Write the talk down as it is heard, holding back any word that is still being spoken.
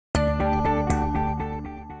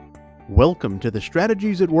Welcome to the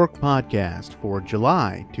Strategies at Work podcast for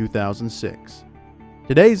July 2006.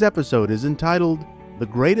 Today's episode is entitled, The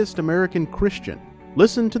Greatest American Christian.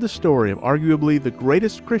 Listen to the story of arguably the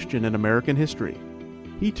greatest Christian in American history.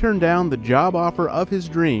 He turned down the job offer of his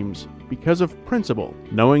dreams because of principle,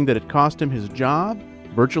 knowing that it cost him his job,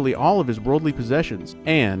 virtually all of his worldly possessions,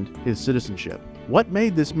 and his citizenship. What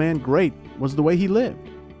made this man great was the way he lived,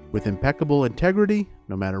 with impeccable integrity,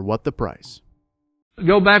 no matter what the price.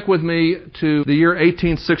 Go back with me to the year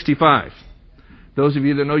 1865. Those of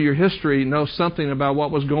you that know your history know something about what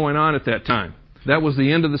was going on at that time. That was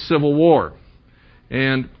the end of the Civil War.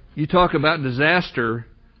 And you talk about disaster,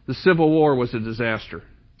 the Civil War was a disaster.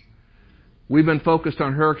 We've been focused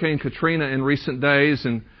on Hurricane Katrina in recent days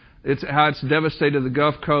and how it's devastated the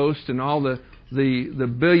Gulf Coast and all the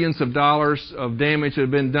billions of dollars of damage that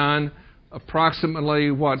have been done. Approximately,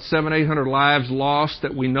 700-800 lives lost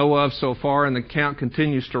that we know of so far, and the count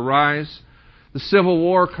continues to rise. The Civil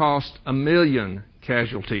War cost 1 million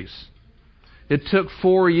casualties. It took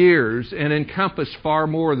 4 years and encompassed far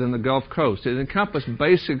more than the Gulf Coast. It encompassed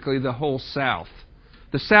basically the whole South.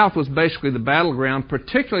 The South was basically the battleground,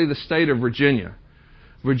 particularly the state of Virginia.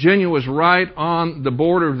 Virginia was right on the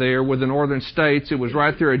border there with the northern states. It was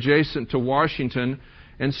right there adjacent to Washington,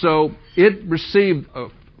 and so it received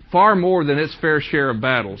far more than its fair share of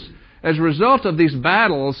battles. As a result of these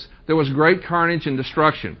battles, there was great carnage and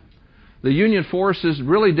destruction. The Union forces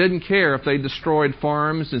really didn't care if they destroyed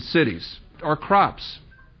farms and cities or crops.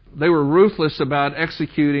 They were ruthless about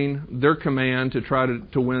executing their command to try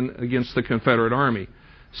to win against the Confederate Army.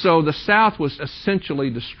 So the South was essentially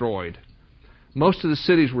destroyed. Most of the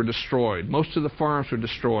cities were destroyed. Most of the farms were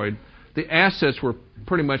destroyed. The assets were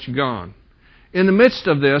pretty much gone. In the midst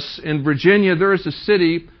of this, in Virginia, there is a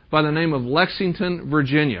city by the name of Lexington,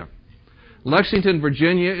 Virginia. Lexington,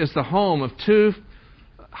 Virginia is the home of two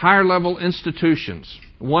higher-level institutions.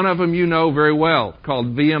 One of them you know very well, called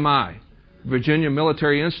VMI, Virginia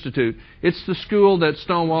Military Institute. It's the school that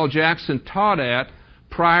Stonewall Jackson taught at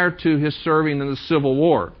prior to his serving in the Civil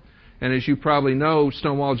War. And as you probably know,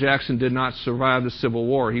 Stonewall Jackson did not survive the Civil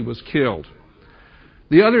War. He was killed.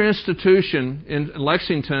 The other institution in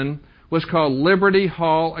Lexington was called Liberty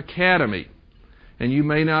Hall Academy. And you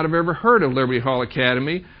may not have ever heard of Liberty Hall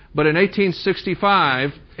Academy, but in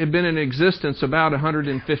 1865, it had been in existence about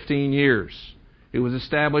 115 years. It was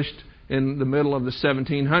established in the middle of the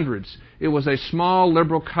 1700s. It was a small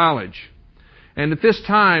liberal college. And at this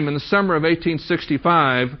time, in the summer of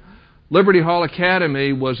 1865, Liberty Hall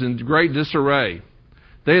Academy was in great disarray.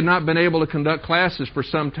 They had not been able to conduct classes for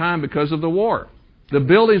some time because of the war. The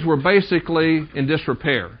buildings were basically in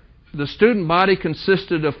disrepair. The student body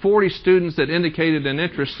consisted of 40 students that indicated an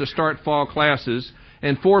interest to start fall classes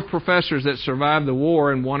and 4 professors that survived the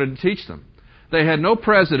war and wanted to teach them. They had no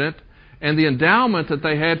president, and the endowment that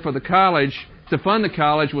they had for the college to fund the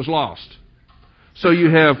college was lost. So you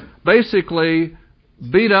have basically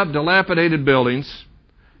beat-up, dilapidated buildings.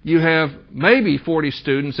 You have maybe 40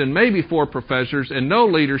 students and maybe 4 professors and no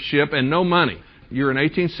leadership and no money. You're in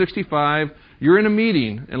 1865. You're in a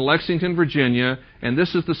meeting in Lexington, Virginia, and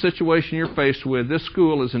this is the situation you're faced with. This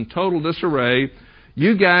school is in total disarray.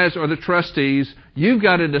 You guys are the trustees. You've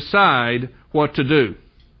got to decide what to do.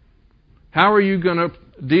 How are you going to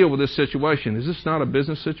deal with this situation? Is this not a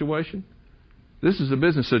business situation? This is a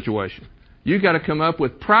business situation. You've got to come up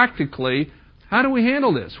with practically, how do we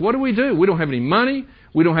handle this? What do? We don't have any money.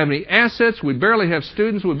 We don't have any assets. We barely have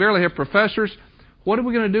students. We barely have professors. What are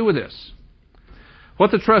we going to do with this? What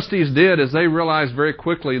the trustees did is they realized very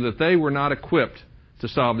quickly that they were not equipped to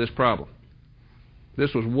solve this problem.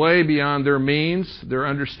 This was way beyond their means, their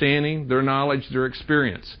understanding, their knowledge, their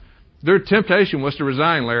experience. Their temptation was to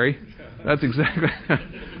resign, Larry.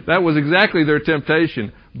 That was exactly their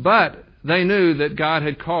temptation. But they knew that God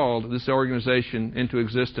had called this organization into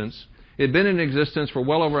existence. It had been in existence for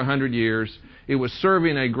well over 100 years. It was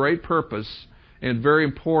serving a great purpose and very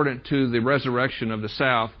important to the resurrection of the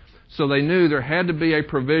South. So they knew there had to be a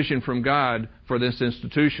provision from God for this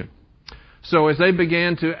institution. So as they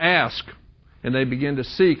began to ask, and they began to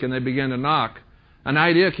seek, and they began to knock, an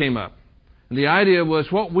idea came up. And the idea was,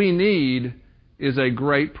 what we need is a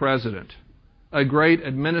great president, a great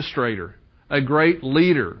administrator, a great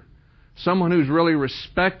leader, someone who's really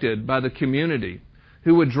respected by the community,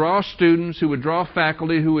 who would draw students, who would draw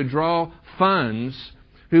faculty, who would draw funds,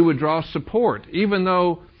 who would draw support, even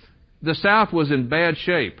though the South was in bad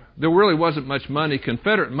shape. There really wasn't much money.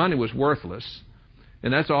 Confederate money was worthless.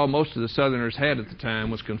 And that's all most of the Southerners had at the time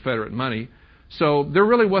was Confederate money. So there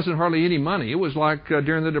really wasn't hardly any money. It was like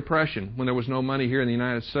during the Depression when there was no money here in the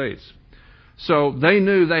United States. So they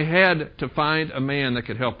knew they had to find a man that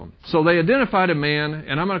could help them. So they identified a man,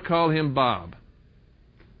 and I'm going to call him Bob.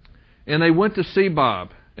 And they went to see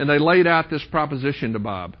Bob, and they laid out this proposition to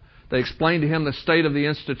Bob. They explained to him the state of the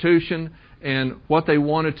institution and what they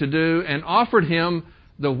wanted to do, and offered him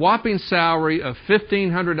the whopping salary of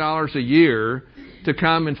 $1,500 a year to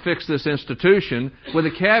come and fix this institution, with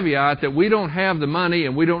a caveat that we don't have the money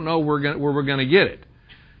and we don't know where we're going to get it.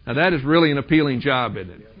 Now that is really an appealing job,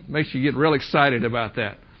 isn't it? Makes you get real excited about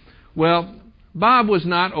that. Well, Bob was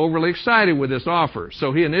not overly excited with this offer,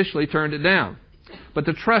 so he initially turned it down. But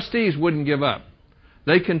the trustees wouldn't give up.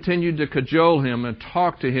 They continued to cajole him and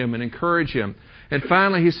talk to him and encourage him. And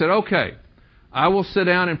finally he said, okay, I will sit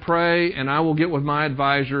down and pray, and I will get with my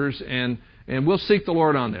advisors, and we'll seek the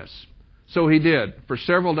Lord on this. So he did. For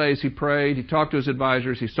several days he prayed, he talked to his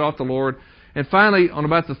advisors, he sought the Lord, and finally, on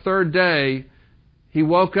about the third day, he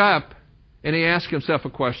woke up and he asked himself a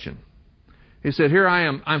question. He said, here I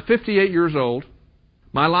am, I'm 58 years old.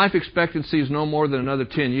 My life expectancy is no more than another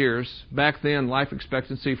 10 years. Back then, life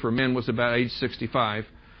expectancy for men was about age 65.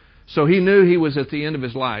 So he knew he was at the end of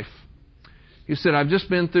his life. He said, I've just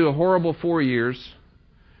been through a horrible 4 years.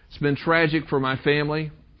 It's been tragic for my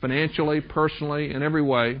family, financially, personally, in every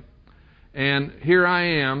way. And here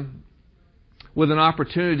I am with an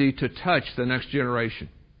opportunity to touch the next generation.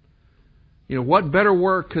 You know, what better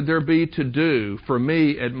work could there be to do for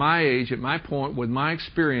me at my age, at my point, with my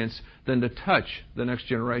experience, than to touch the next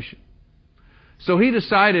generation? So he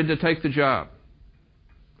decided to take the job.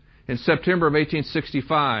 In September of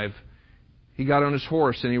 1865, he got on his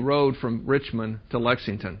horse and he rode from Richmond to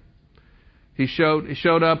Lexington. He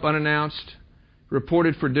showed up unannounced,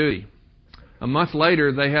 reported for duty. A month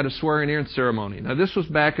later, they had a swearing-in ceremony. Now, this was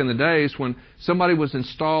back in the days when somebody was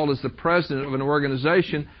installed as the president of an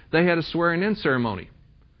organization, they had a swearing-in ceremony.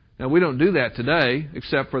 Now, we don't do that today,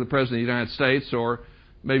 except for the President of the United States or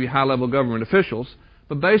maybe high-level government officials.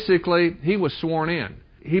 But basically, he was sworn in.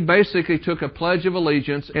 He basically took a pledge of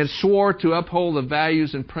allegiance and swore to uphold the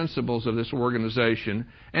values and principles of this organization.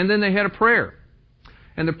 And then they had a prayer.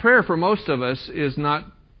 And the prayer for most of us is not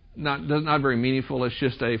very meaningful. It's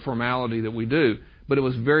just a formality that we do. But it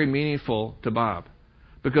was very meaningful to Bob,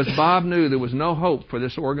 because Bob knew there was no hope for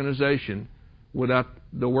this organization without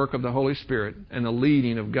the work of the Holy Spirit and the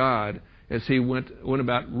leading of God as he went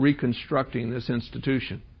about reconstructing this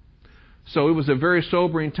institution. So it was a very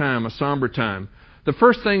sobering time, a somber time. The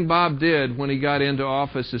first thing Bob did when he got into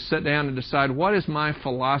office is sit down and decide, what is my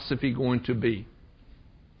philosophy going to be?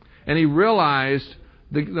 And he realized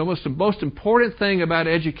the most important thing about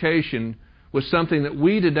education was something that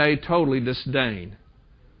we today totally disdain.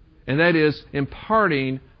 And that is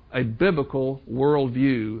imparting a biblical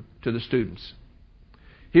worldview to the students.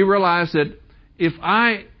 He realized that if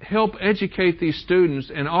I help educate these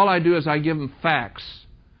students and all I do is I give them facts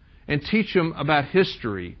and teach them about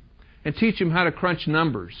history and teach them how to crunch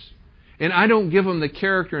numbers, and I don't give them the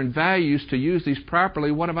character and values to use these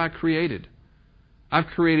properly, what have I created? I've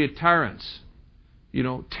created tyrants,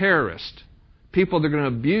 terrorists, people that are going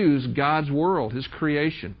to abuse God's world, His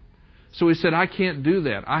creation. So he said, I can't do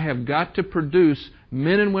that. I have got to produce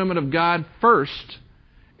men and women of God first,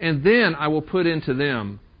 and then I will put into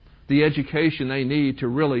them the education they need to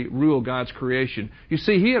really rule God's creation. You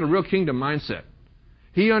see, he had a real kingdom mindset.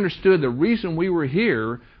 He understood the reason we were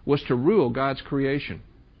here was to rule God's creation.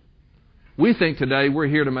 We think today we're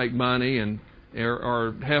here to make money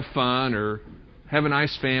or have fun or have a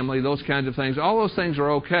nice family, those kinds of things. All those things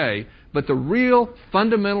are okay, but the real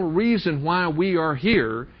fundamental reason why we are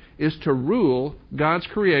here is to rule God's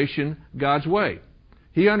creation God's way.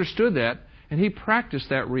 He understood that, and he practiced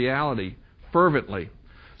that reality fervently.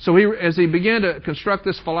 So as he began to construct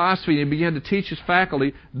this philosophy, he began to teach his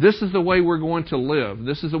faculty, this is the way we're going to live.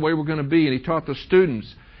 This is the way we're going to be. And he taught the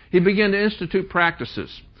students. He began to institute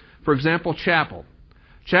practices. For example, chapel.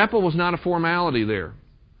 Chapel was not a formality there.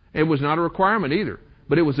 It was not a requirement either.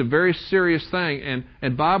 But it was a very serious thing.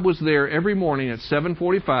 And Bob was there every morning at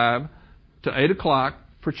 7:45 to 8 o'clock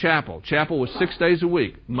for chapel. Chapel was 6 days a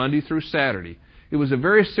week, Monday through Saturday. It was a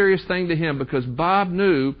very serious thing to him because Bob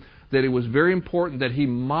knew that it was very important that he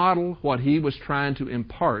model what he was trying to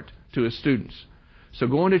impart to his students. So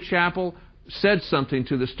going to chapel said something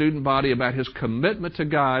to the student body about his commitment to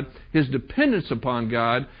God, his dependence upon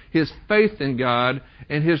God, his faith in God,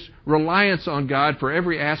 and his reliance on God for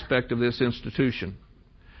every aspect of this institution.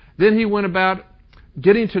 Then he went about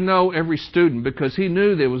getting to know every student because he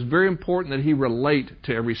knew that it was very important that he relate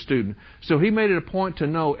to every student. So he made it a point to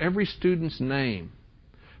know every student's name.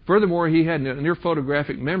 Furthermore, he had a near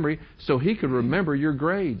photographic memory, so he could remember your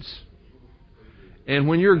grades. And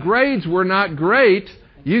when your grades were not great,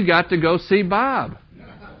 you got to go see Bob.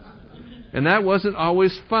 And that wasn't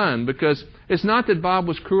always fun, because it's not that Bob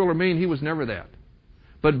was cruel or mean. He was never that.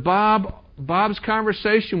 But Bob's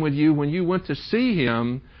conversation with you when you went to see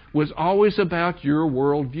him was always about your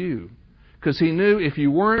worldview. Because he knew if you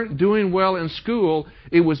weren't doing well in school,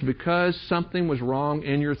 it was because something was wrong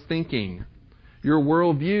in your thinking. Your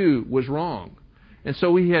worldview was wrong. And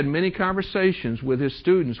so he had many conversations with his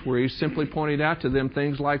students where he simply pointed out to them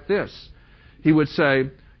things like this. He would say,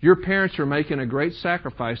 your parents are making a great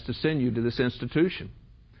sacrifice to send you to this institution.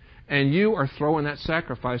 And you are throwing that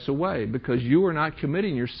sacrifice away because you are not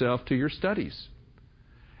committing yourself to your studies.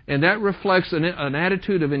 And that reflects an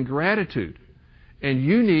attitude of ingratitude. And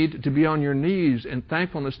you need to be on your knees in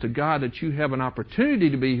thankfulness to God that you have an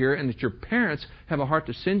opportunity to be here and that your parents have a heart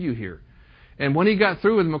to send you here. And when he got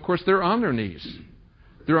through with them, of course, they're on their knees.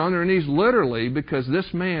 They're on their knees literally because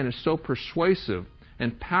this man is so persuasive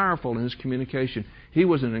and powerful in his communication. He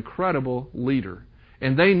was an incredible leader.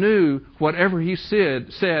 And they knew whatever he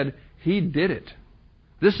said, he did it.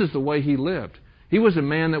 This is the way he lived. He was a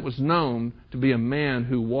man that was known to be a man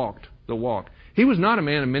who walked the walk. He was not a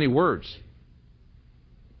man of many words.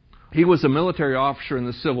 He was a military officer in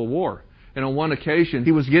the Civil War. And on one occasion,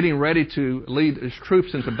 he was getting ready to lead his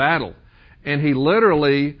troops into battle. And he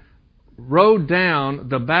literally rode down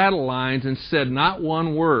the battle lines and said not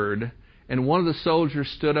one word. And one of the soldiers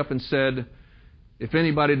stood up and said, if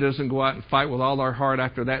anybody doesn't go out and fight with all their heart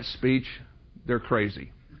after that speech, they're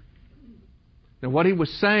crazy. Now what he was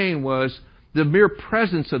saying was the mere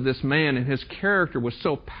presence of this man and his character was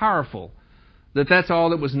so powerful that that's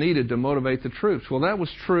all that was needed to motivate the troops. Well, that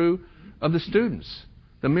was true of the students.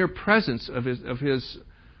 The mere presence of his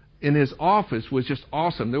in his office was just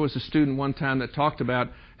awesome. There was a student one time that talked about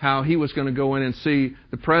how he was going to go in and see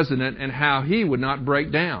the president and how he would not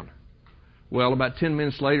break down. Well, about 10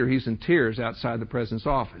 minutes later, he's in tears outside the president's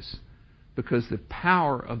office because the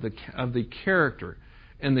power of the character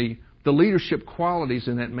and the leadership qualities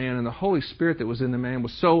in that man and the Holy Spirit that was in the man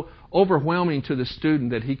was so overwhelming to the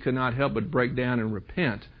student that he could not help but break down and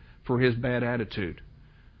repent for his bad attitude.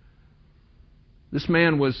 This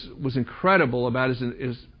man was incredible about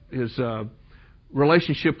his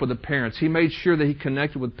relationship with the parents. He made sure that he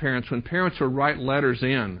connected with parents. When parents would write letters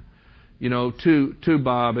in, to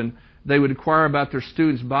Bob, and they would inquire about their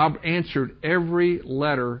students, Bob answered every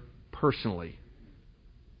letter personally.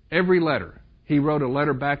 Every letter. He wrote a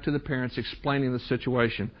letter back to the parents explaining the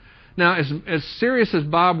situation. Now, as serious as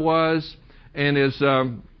Bob was, and as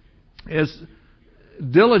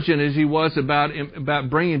diligent as he was about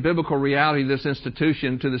bringing biblical reality to this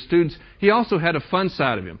institution to the students, he also had a fun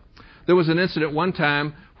side of him. There was an incident one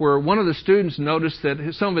time where one of the students noticed that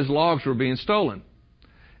some of his logs were being stolen.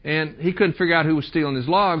 And he couldn't figure out who was stealing his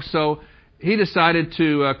logs, so he decided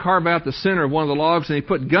to carve out the center of one of the logs, and he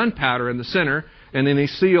put gunpowder in the center, and then he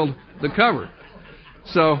sealed the cover.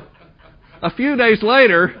 So a few days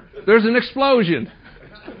later, there's an explosion.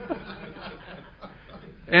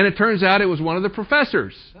 And it turns out it was one of the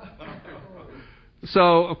professors.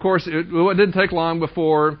 So, of course, it didn't take long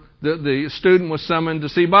before the student was summoned to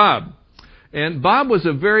see Bob. And Bob was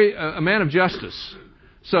a man of justice.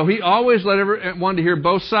 So he always wanted to hear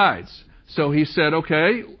both sides. So he said,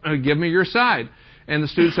 okay, give me your side. And the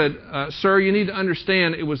student said, sir, you need to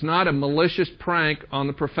understand it was not a malicious prank on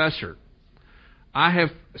the professor. I have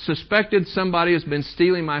suspected somebody has been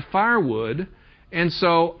stealing my firewood, and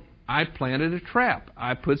so I planted a trap.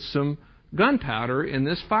 I put some gunpowder in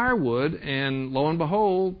this firewood, and lo and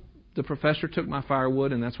behold, the professor took my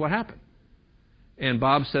firewood, and that's what happened. And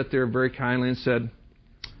Bob sat there very kindly and said,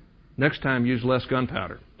 next time use less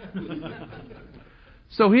gunpowder.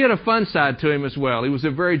 So he had a fun side to him as well. He was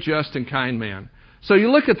a very just and kind man. So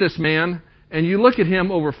you look at this man, and you look at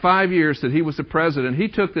him over 5 years that he was the president. He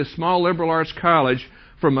took this small liberal arts college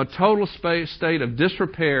from a total state of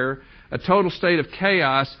disrepair, a total state of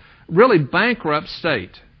chaos, really bankrupt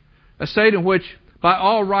state, a state in which by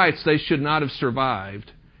all rights they should not have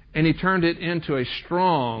survived, and he turned it into a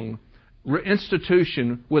strong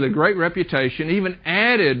institution with a great reputation, even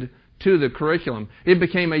added to the curriculum. It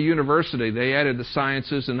became a university. They added the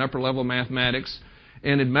sciences and upper-level mathematics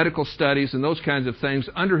and in medical studies and those kinds of things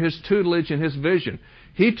under his tutelage and his vision.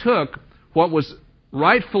 He took what was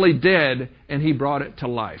rightfully dead and he brought it to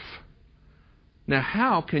life. Now,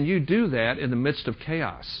 how can you do that in the midst of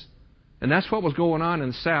chaos? And that's what was going on in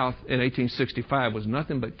the South in 1865, was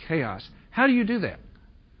nothing but chaos. How do you do that?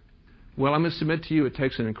 Well, I'm going to submit to you it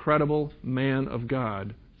takes an incredible man of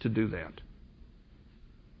God to do that.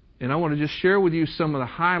 And I want to just share with you some of the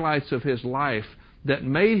highlights of his life that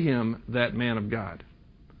made him that man of God.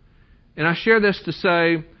 And I share this to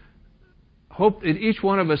say, hope that each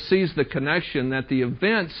one of us sees the connection that the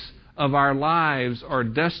events of our lives are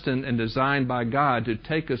destined and designed by God to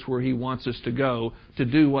take us where He wants us to go, to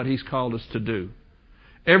do what He's called us to do.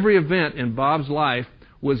 Every event in Bob's life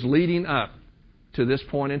was leading up to this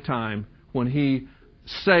point in time when he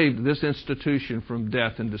saved this institution from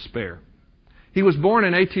death and despair. He was born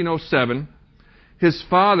in 1807. His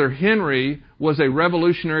father, Henry, was a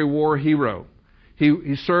Revolutionary War hero.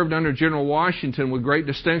 He served under General Washington with great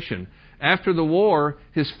distinction. After the war,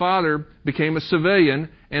 his father became a civilian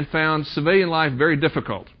and found civilian life very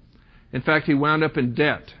difficult. In fact, he wound up in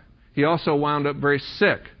debt. He also wound up very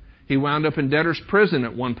sick. He wound up in debtor's prison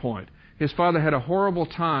at one point. His father had a horrible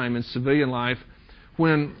time in civilian life.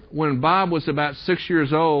 When Bob was about 6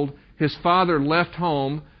 years old, his father left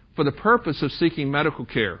home for the purpose of seeking medical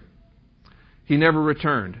care. He never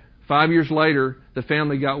returned. 5 years later, the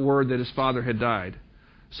family got word that his father had died.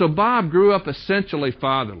 So Bob grew up essentially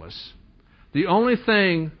fatherless. The only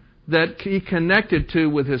thing that he connected to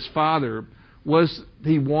with his father was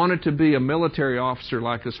he wanted to be a military officer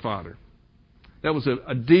like his father. That was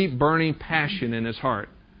a deep, burning passion in his heart.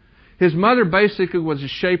 His mother basically was a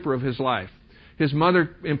shaper of his life. His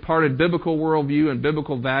mother imparted biblical worldview and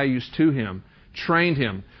biblical values to him, trained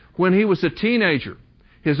him. When he was a teenager,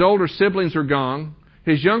 his older siblings are gone.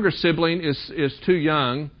 His younger sibling is too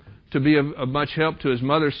young to be of much help to his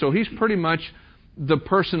mother, so he's pretty much the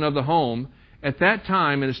person of the home. At that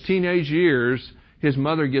time, in his teenage years, his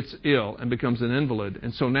mother gets ill and becomes an invalid,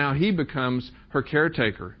 and so now he becomes her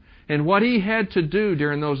caretaker. And what he had to do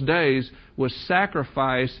during those days was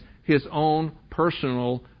sacrifice his own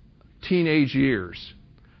personal teenage years.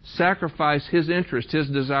 Sacrifice his interests, his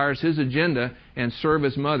desires, his agenda, and serve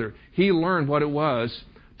his mother. He learned what it was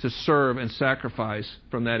to serve and sacrifice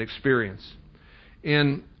from that experience.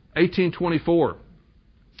 In 1824,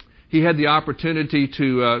 he had the opportunity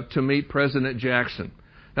to meet President Jackson.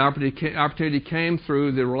 The opportunity came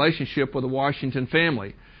through the relationship with the Washington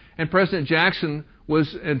family. And President Jackson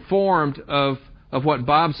was informed of what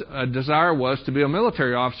Bob's desire was to be a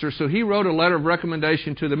military officer, so he wrote a letter of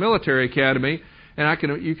recommendation to the military academy.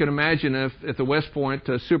 And you can imagine if the West Point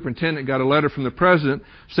superintendent got a letter from the president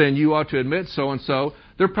saying you ought to admit so-and-so,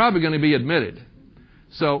 they're probably going to be admitted.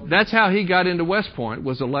 So that's how he got into West Point,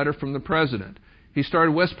 was a letter from the president. He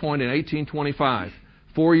started West Point in 1825.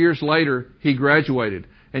 4 years later, he graduated.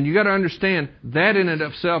 And you got to understand, that in and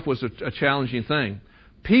of itself was a challenging thing.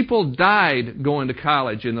 People died going to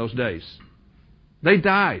college in those days. They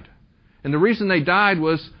died. And the reason they died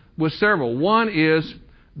was several. One is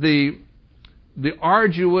the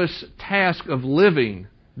arduous task of living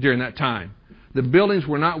during that time. The buildings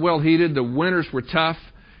were not well heated. The winters were tough.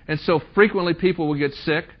 And so frequently people would get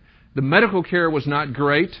sick. The medical care was not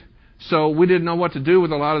great. So we didn't know what to do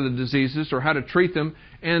with a lot of the diseases or how to treat them.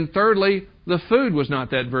 And thirdly, the food was not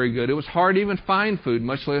that very good. It was hard to even find food,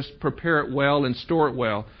 much less prepare it well and store it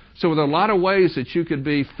well. So there were a lot of ways that you could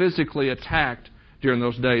be physically attacked during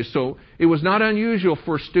those days. So it was not unusual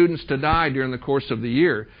for students to die during the course of the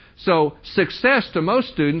year. So success to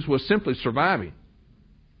most students was simply surviving.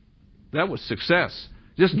 That was success.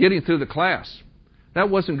 Just getting through the class. That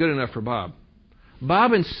wasn't good enough for Bob.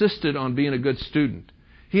 Bob insisted on being a good student.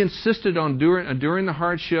 He insisted on enduring the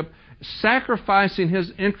hardship, sacrificing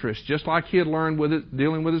his interest, just like he had learned with it,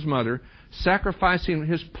 dealing with his mother, sacrificing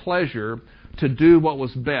his pleasure to do what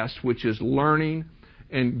was best, which is learning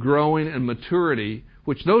and growing and maturity,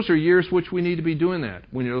 which those are years which we need to be doing that.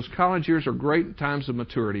 When those college years are great times of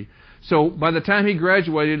maturity. So by the time he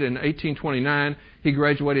graduated in 1829, he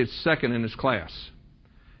graduated second in his class.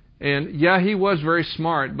 And yeah, he was very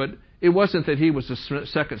smart, but it wasn't that he was the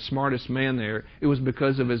second smartest man there. It was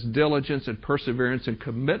because of his diligence and perseverance and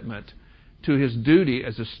commitment to his duty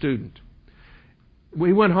as a student.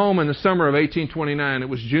 We went home in the summer of 1829. It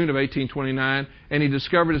was June of 1829, and he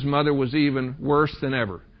discovered his mother was even worse than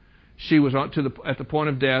ever. She was at the point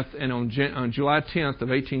of death, and on July 10th of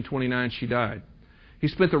 1829, she died. He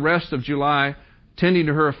spent the rest of July tending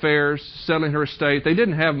to her affairs, settling her estate. They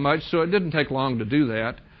didn't have much, so it didn't take long to do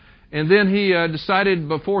that. And then he decided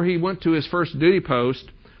before he went to his first duty post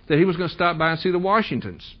that he was going to stop by and see the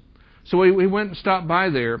Washingtons. So he went and stopped by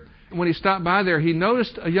there. And when he stopped by there, he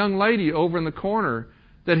noticed a young lady over in the corner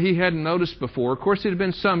that he hadn't noticed before. Of course, it had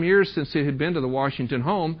been some years since he had been to the Washington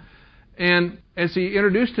home. And as he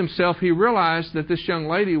introduced himself, he realized that this young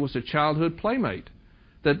lady was a childhood playmate.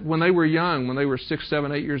 That when they were young, when they were 6, 7,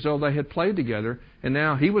 8 years old, they had played together. And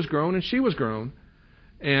now he was grown and she was grown.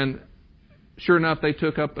 And sure enough, they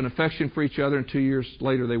took up an affection for each other, and 2 years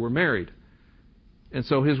later they were married. And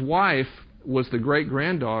so his wife was the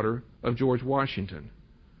great-granddaughter of George Washington.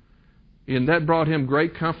 And that brought him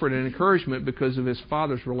great comfort and encouragement because of his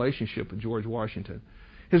father's relationship with George Washington.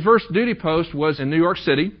 His first duty post was in New York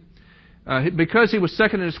City. Because he was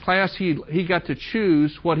second in his class, he got to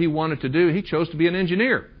choose what he wanted to do. He chose to be an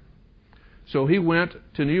engineer. So he went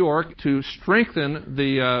to New York to strengthen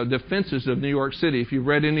the defenses of New York City. If you've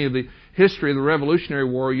read any of the history of the Revolutionary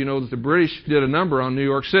War, you know that the British did a number on New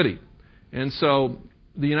York City. And so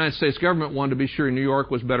the United States government wanted to be sure New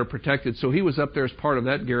York was better protected. So he was up there as part of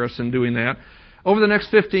that garrison doing that. Over the next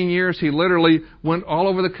 15 years, he literally went all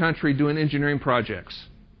over the country doing engineering projects.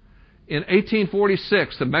 In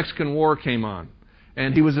 1846, the Mexican War came on,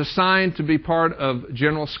 and he was assigned to be part of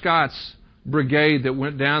General Scott's brigade that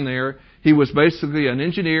went down there. He was basically an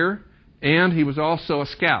engineer, and he was also a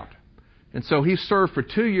scout. And so he served for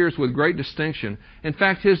 2 years with great distinction. In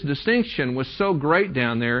fact, his distinction was so great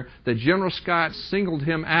down there that General Scott singled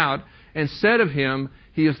him out and said of him,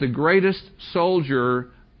 he is the greatest soldier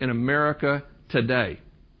in America today.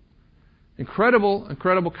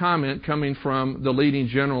 Incredible comment coming from the leading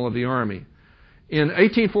general of the Army. In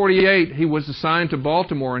 1848, he was assigned to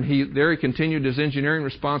Baltimore, and there he continued his engineering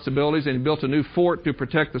responsibilities, and he built a new fort to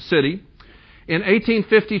protect the city. In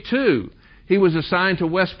 1852, he was assigned to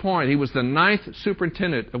West Point. He was the 9th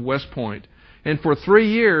superintendent of West Point. And for 3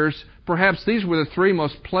 years, perhaps these were the 3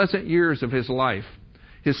 most pleasant years of his life.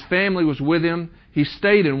 His family was with him. He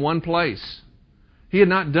stayed in one place. He had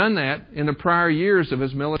not done that in the prior years of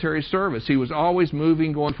his military service. He was always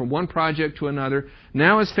moving, going from one project to another.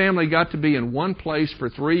 Now his family got to be in one place for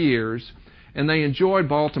 3 years, and they enjoyed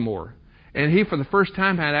Baltimore. And he, for the first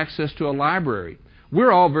time, had access to a library.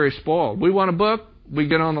 We're all very spoiled. We want a book, we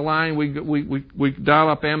get on the line, we dial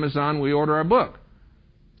up Amazon, we order our book.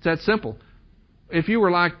 It's that simple. If you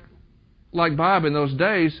were like Bob in those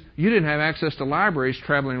days, you didn't have access to libraries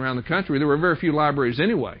traveling around the country. There were very few libraries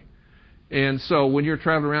anyway. And so when you're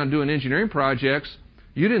traveling around doing engineering projects,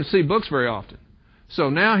 you didn't see books very often. So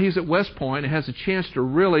now he's at West Point and has a chance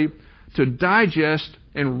to digest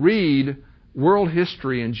and read world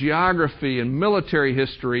history and geography and military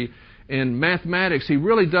history and mathematics. He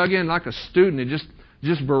really dug in like a student and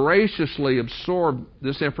just voraciously absorbed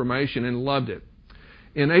this information and loved it.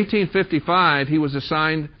 In 1855, he was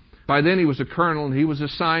assigned, by then he was a colonel, and he was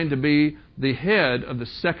assigned to be the head of the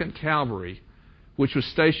 2nd Cavalry, which was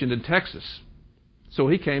stationed in Texas. So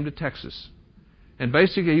he came to Texas. And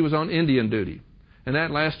basically he was on Indian duty. And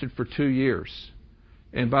that lasted for 2 years.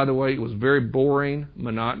 And by the way, it was very boring,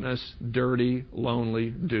 monotonous, dirty, lonely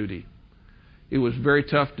duty. It was very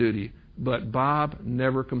tough duty. But Bob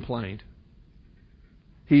never complained.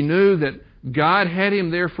 He knew that God had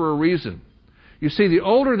him there for a reason. You see, the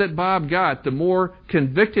older that Bob got, the more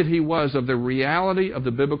convicted he was of the reality of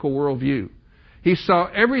the biblical worldview. He saw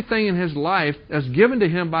everything in his life as given to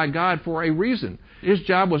him by God for a reason. His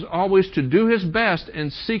job was always to do his best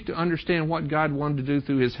and seek to understand what God wanted to do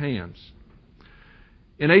through his hands.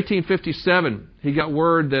 In 1857, he got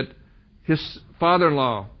word that his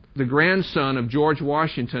father-in-law, the grandson of George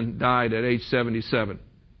Washington, died at age 77.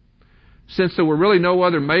 Since there were really no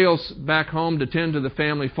other males back home to tend to the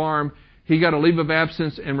family farm, he got a leave of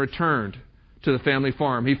absence and returned to the family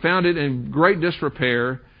farm. He found it in great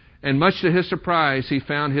disrepair, and much to his surprise, he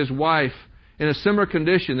found his wife in a similar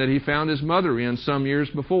condition that he found his mother in some years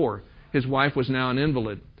before. His wife was now an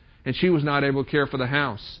invalid, and she was not able to care for the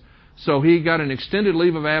house. So he got an extended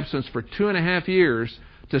leave of absence for 2.5 years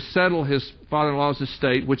to settle his father-in-law's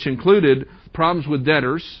estate, which included problems with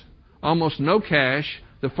debtors, almost no cash,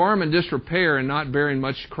 the farm in disrepair, and not bearing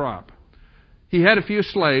much crop. He had a few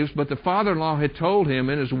slaves, but the father-in-law had told him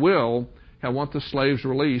in his will, I want the slaves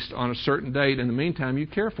released on a certain date. In the meantime, you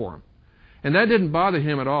care for them. And that didn't bother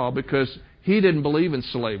him at all because he didn't believe in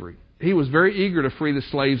slavery. He was very eager to free the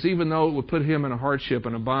slaves, even though it would put him in a hardship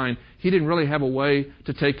and a bind. He didn't really have a way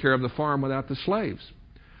to take care of the farm without the slaves.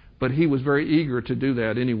 But he was very eager to do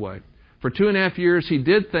that anyway. For 2.5 years, he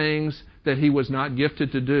did things that he was not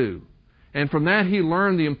gifted to do. And from that, he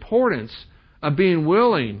learned the importance of being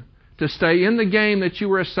willing to stay in the game that you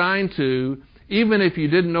were assigned to, even if you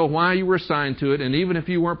didn't know why you were assigned to it, and even if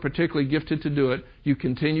you weren't particularly gifted to do it, you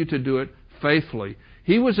continued to do it faithfully.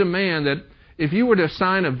 He was a man that, if you were to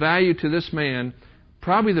assign a value to this man,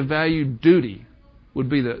 probably the value duty would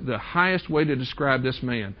be the highest way to describe this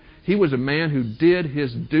man. He was a man who did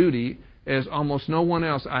his duty as almost no one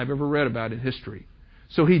else I've ever read about in history.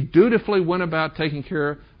 So he dutifully went about taking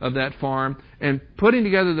care of that farm and putting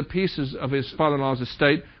together the pieces of his father-in-law's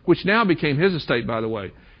estate, which now became his estate, by the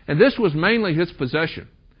way. And this was mainly his possession.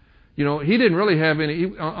 You know, he didn't really have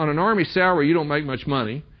any. On an army salary, you don't make much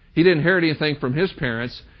money. He didn't inherit anything from his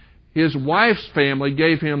parents. his wife's family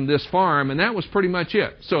gave him this farm, and that was pretty much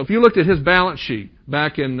it. So if you looked at his balance sheet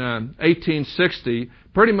back in 1860,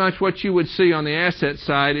 pretty much what you would see on the asset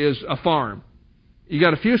side is a farm. You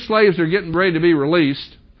got a few slaves that are getting ready to be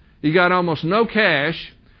released. You got almost no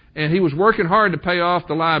cash, and he was working hard to pay off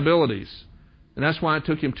the liabilities. And that's why it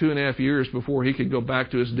took him 2.5 years before he could go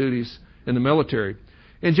back to his duties in the military.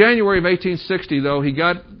 In January of 1860, though, he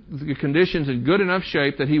got the conditions in good enough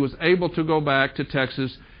shape that he was able to go back to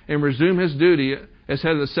Texas and resume his duty as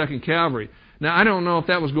head of the 2nd Cavalry. Now, I don't know if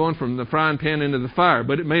that was going from the frying pan into the fire,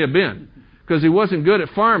 but it may have been, because he wasn't good at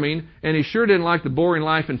farming, and he sure didn't like the boring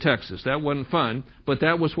life in Texas. That wasn't fun, but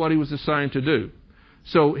that was what he was assigned to do.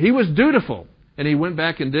 So he was dutiful, and he went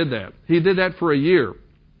back and did that. He did that for a year.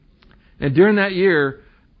 And during that year,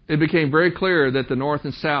 it became very clear that the North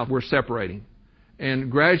and South were separating.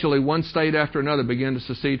 And gradually, one state after another began to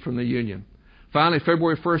secede from the Union. Finally,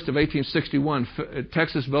 February 1st of 1861,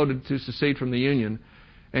 Texas voted to secede from the Union,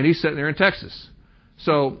 and he's sitting there in Texas.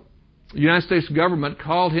 So the United States government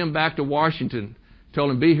called him back to Washington,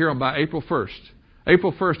 told him be here by April 1st.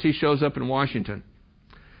 April 1st, he shows up in Washington.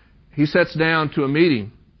 He sits down to a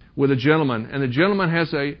meeting with a gentleman, and the gentleman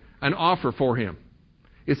has an offer for him.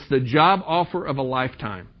 It's the job offer of a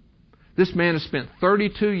lifetime. This man has spent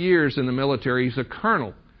 32 years in the military. He's a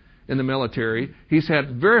colonel in the military. He's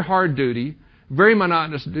had very hard duty, very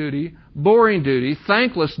monotonous duty, boring duty,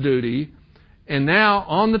 thankless duty, and now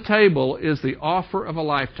on the table is the offer of a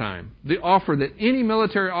lifetime, the offer that any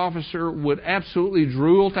military officer would absolutely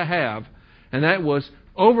drool to have, and that was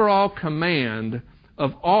overall command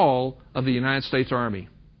of all of the United States Army.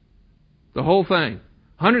 The whole thing.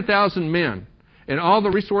 100,000 men and all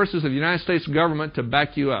the resources of the United States government to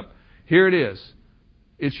back you up. Here it is.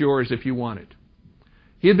 It's yours if you want it.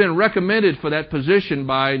 He had been recommended for that position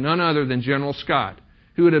by none other than General Scott,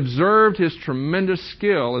 who had observed his tremendous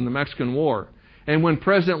skill in the Mexican War. And when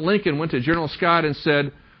President Lincoln went to General Scott and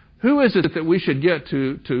said, who is it that we should get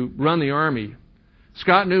to run the Army?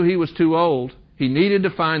 Scott knew he was too old. He needed to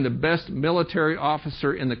find the best military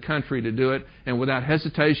officer in the country to do it. And without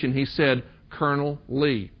hesitation, he said, Colonel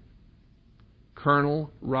Lee.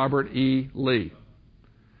 Colonel Robert E. Lee.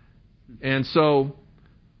 And so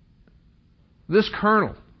this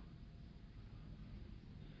colonel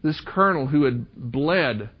who had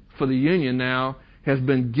bled for the Union now has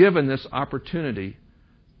been given this opportunity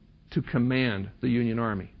to command the Union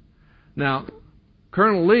Army. Now,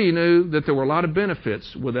 Colonel Lee knew that there were a lot of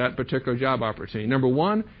benefits with that particular job opportunity. Number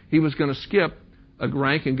one, he was going to skip a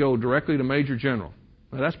rank and go directly to Major General.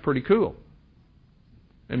 Now, that's pretty cool.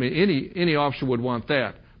 I mean, any officer would want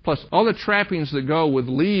that. Plus, all the trappings that go with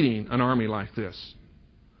leading an army like this.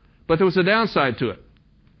 But there was a downside to it.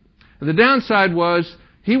 And the downside was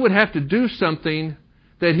he would have to do something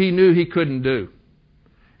that he knew he couldn't do.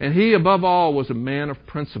 And he, above all, was a man of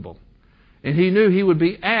principle. And he knew he would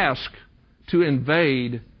be asked to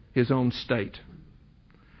invade his own state.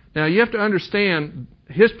 Now, you have to understand,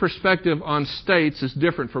 his perspective on states is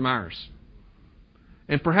different from ours.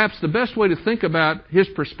 And perhaps the best way to think about his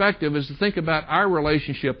perspective is to think about our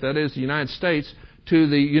relationship, that is, the United States, to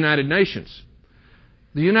the United Nations.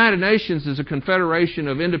 The United Nations is a confederation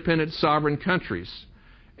of independent sovereign countries.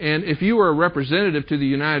 And if you were a representative to the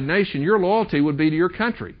United Nations, your loyalty would be to your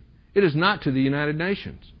country. It is not to the United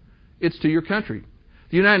Nations. It's to your country.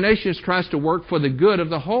 The United Nations tries to work for the good of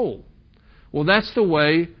the whole. Well, that's the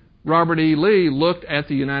way Robert E. Lee looked at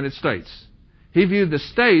the United States. He viewed the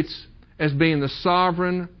states as being the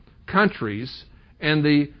sovereign countries, and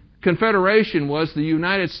the Confederation was the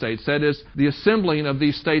United States, that is, the assembling of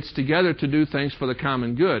these states together to do things for the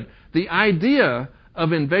common good. The idea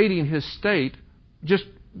of invading his state,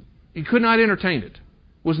 he could not entertain it,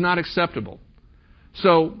 was not acceptable.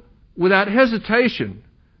 So, without hesitation,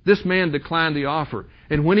 this man declined the offer.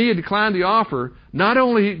 And when he had declined the offer, not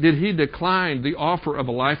only did he decline the offer of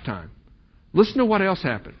a lifetime, listen to what else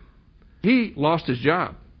happened. He lost his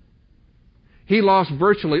job. He lost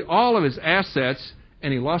virtually all of his assets,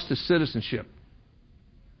 and he lost his citizenship.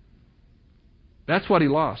 That's what he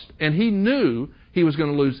lost. And he knew he was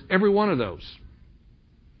going to lose every one of those.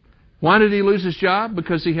 Why did he lose his job?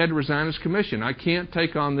 Because he had to resign his commission. I can't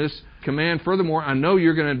take on this command. Furthermore, I know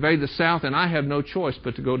you're going to invade the South, and I have no choice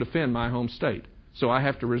but to go defend my home state. So I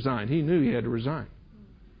have to resign. He knew he had to resign.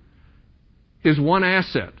 His one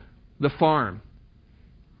asset, the farm.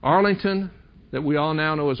 Arlington, that we all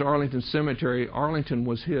now know as Arlington Cemetery, Arlington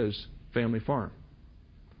was his family farm.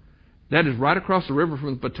 That is right across the river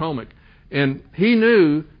from the Potomac. And he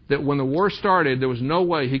knew that when the war started, there was no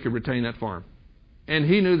way he could retain that farm. And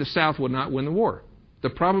he knew the South would not win the war. The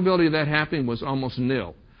probability of that happening was almost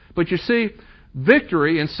nil. But you see,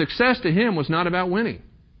 victory and success to him was not about winning.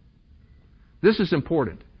 This is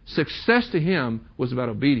important. Success to him was about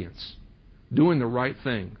obedience, doing the right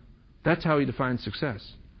thing. That's how he defined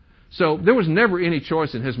success. So there was never any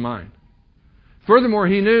choice in his mind. Furthermore,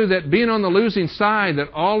 he knew that being on the losing side,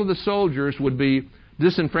 that all of the soldiers would be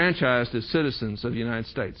disenfranchised as citizens of the United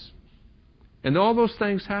States. And all those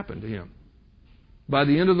things happened to him. By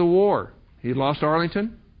the end of the war, he lost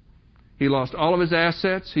Arlington. He lost all of his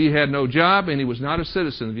assets. He had no job, and he was not a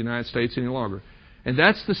citizen of the United States any longer. And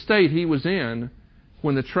that's the state he was in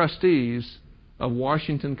when the trustees of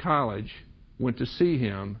Washington College went to see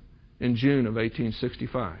him in June of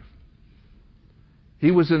 1865.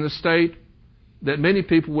 He was in the state that many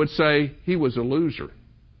people would say he was a loser.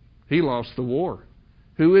 He lost the war.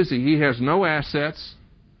 Who is he? He has no assets.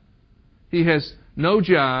 He has no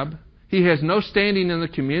job. He has no standing in the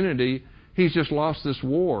community. He's just lost this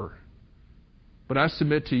war. But I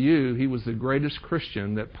submit to you, he was the greatest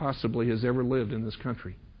Christian that possibly has ever lived in this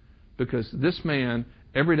country. Because this man,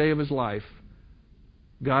 every day of his life,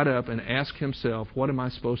 got up and asked himself, what am I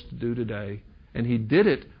supposed to do today? And he did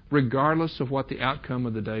it regardless of what the outcome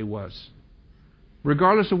of the day was.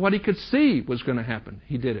 Regardless of what he could see was going to happen,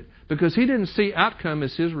 he did it. Because he didn't see outcome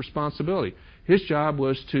as his responsibility. His job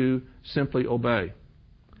was to simply obey.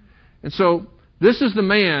 And so, this is the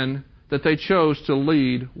man that they chose to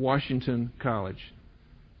lead Washington College.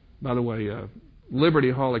 By the way,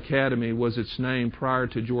 Liberty Hall Academy was its name prior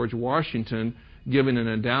to George Washington giving an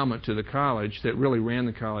endowment to the college that really ran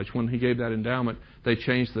the college. When he gave that endowment, they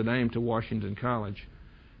changed the name to Washington College.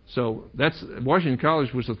 So Washington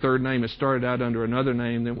College was the third name. It started out under another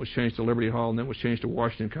name, then it was changed to Liberty Hall, and then it was changed to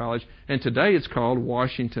Washington College. And today it's called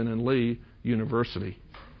Washington and Lee University.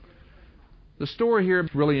 The story here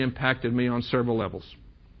really impacted me on several levels.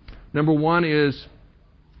 Number one is,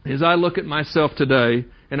 as I look at myself today,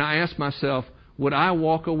 and I ask myself, would I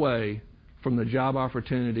walk away from the job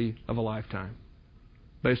opportunity of a lifetime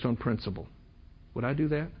based on principle? Would I do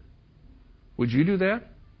that? Would you do that?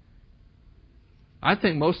 I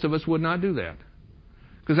think most of us would not do that.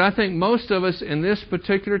 Because I think most of us in this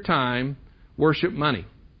particular time worship money.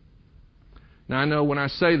 Now I know when I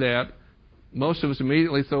say that, most of us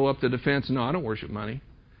immediately throw up the defense, no, I don't worship money.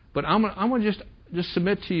 But I'm going to just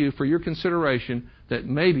submit to you for your consideration that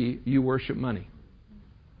maybe you worship money.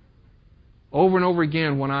 Over and over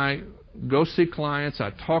again, when I go see clients,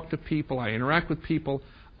 I talk to people, I interact with people,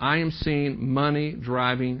 I am seeing money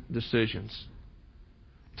driving decisions.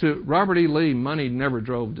 To Robert E. Lee, money never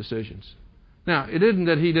drove decisions. Now, it isn't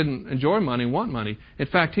that he didn't enjoy money, want money. In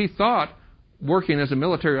fact, he thought, working as a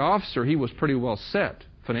military officer, he was pretty well set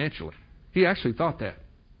financially. He actually thought that.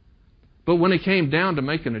 But when it came down to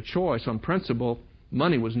making a choice on principle,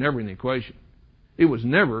 money was never in the equation. It was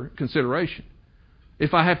never consideration.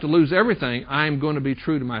 If I have to lose everything, I am going to be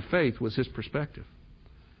true to my faith, was his perspective.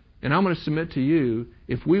 And I'm going to submit to you,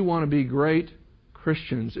 if we want to be great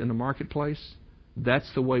Christians in the marketplace,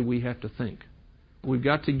 that's the way we have to think. We've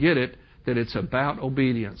got to get it that it's about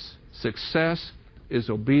obedience. Success is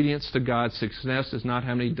obedience to God. Success is not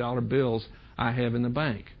how many dollar bills I have in the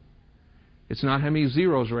bank. It's not how many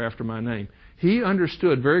zeros are after my name. He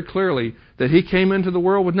understood very clearly that he came into the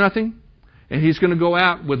world with nothing, and he's going to go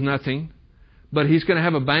out with nothing, but he's going to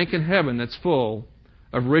have a bank in heaven that's full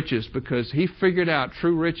of riches, because he figured out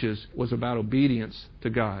true riches was about obedience to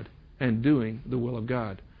God and doing the will of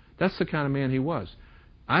God. That's the kind of man he was.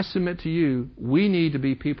 I submit to you, we need to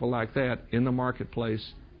be people like that in the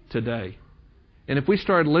marketplace today. And if we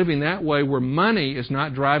start living that way, where money is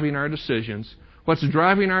not driving our decisions, what's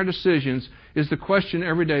driving our decisions is the question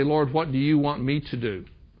every day, Lord, what do you want me to do?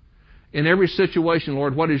 In every situation,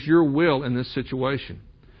 Lord, what is your will in this situation?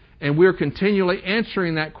 And we're continually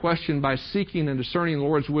answering that question by seeking and discerning the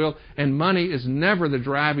Lord's will, and money is never the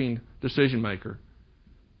driving decision maker.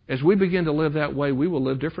 As we begin to live that way, we will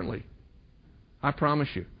live differently. I promise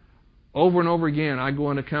you. Over and over again, I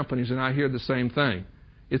go into companies and I hear the same thing.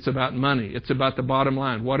 It's about money. It's about the bottom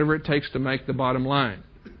line. Whatever it takes to make the bottom line.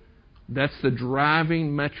 That's the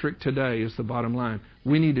driving metric today, is the bottom line.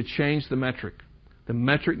 We need to change the metric. The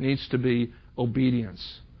metric needs to be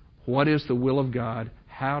obedience. What is the will of God?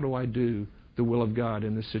 How do I do the will of God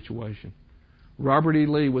in this situation? Robert E.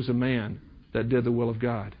 Lee was a man that did the will of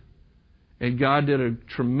God. And God did a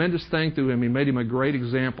tremendous thing through him. He made him a great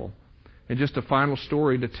example. And just a final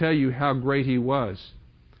story to tell you how great he was.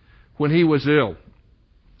 When he was ill,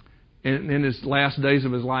 in his last days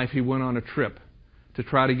of his life, he went on a trip to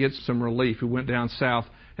try to get some relief. He went down south.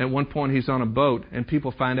 At one point, he's on a boat, and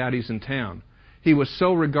people find out he's in town. He was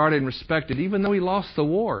so regarded and respected, even though he lost the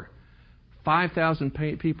war. 5,000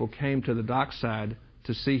 people came to the dockside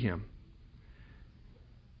to see him.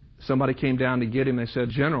 somebody came down to get him. They said,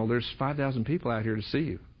 "General, there's 5,000 people out here to see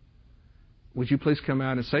you. Would you please come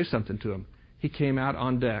out and say something to them?" He came out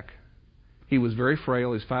on deck. He was very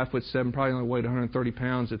frail. He's 5'7", probably only weighed 130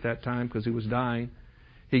 pounds at that time because he was dying.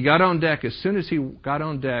 He got on deck. As soon as he got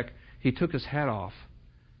on deck, he took his hat off,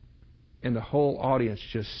 and the whole audience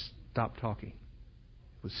just stopped talking.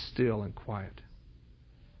 It was still and quiet.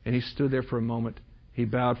 And he stood there for a moment. He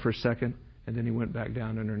bowed for a second, and then he went back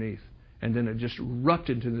down underneath. And then it just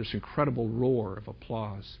erupted into this incredible roar of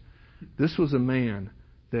applause. This was a man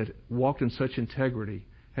that walked in such integrity,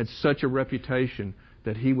 had such a reputation,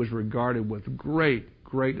 that he was regarded with great,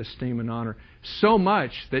 great esteem and honor. So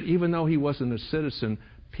much that even though he wasn't a citizen,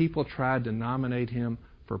 people tried to nominate him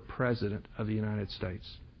for President of the United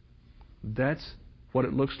States. That's what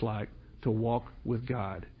it looks like to walk with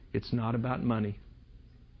God. It's not about money.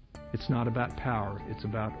 It's not about power. It's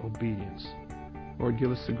about obedience. Lord,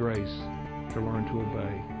 give us the grace to learn to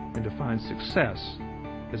obey and to find success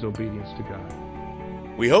as obedience to God.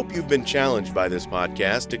 We hope you've been challenged by this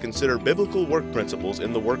podcast to consider biblical work principles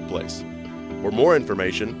in the workplace. For more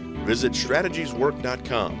information, visit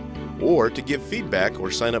strategieswork.com, or to give feedback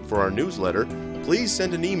or sign up for our newsletter, please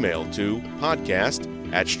send an email to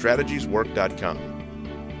podcast@strategieswork.com.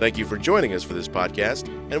 Thank you for joining us for this podcast,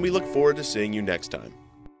 and we look forward to seeing you next time.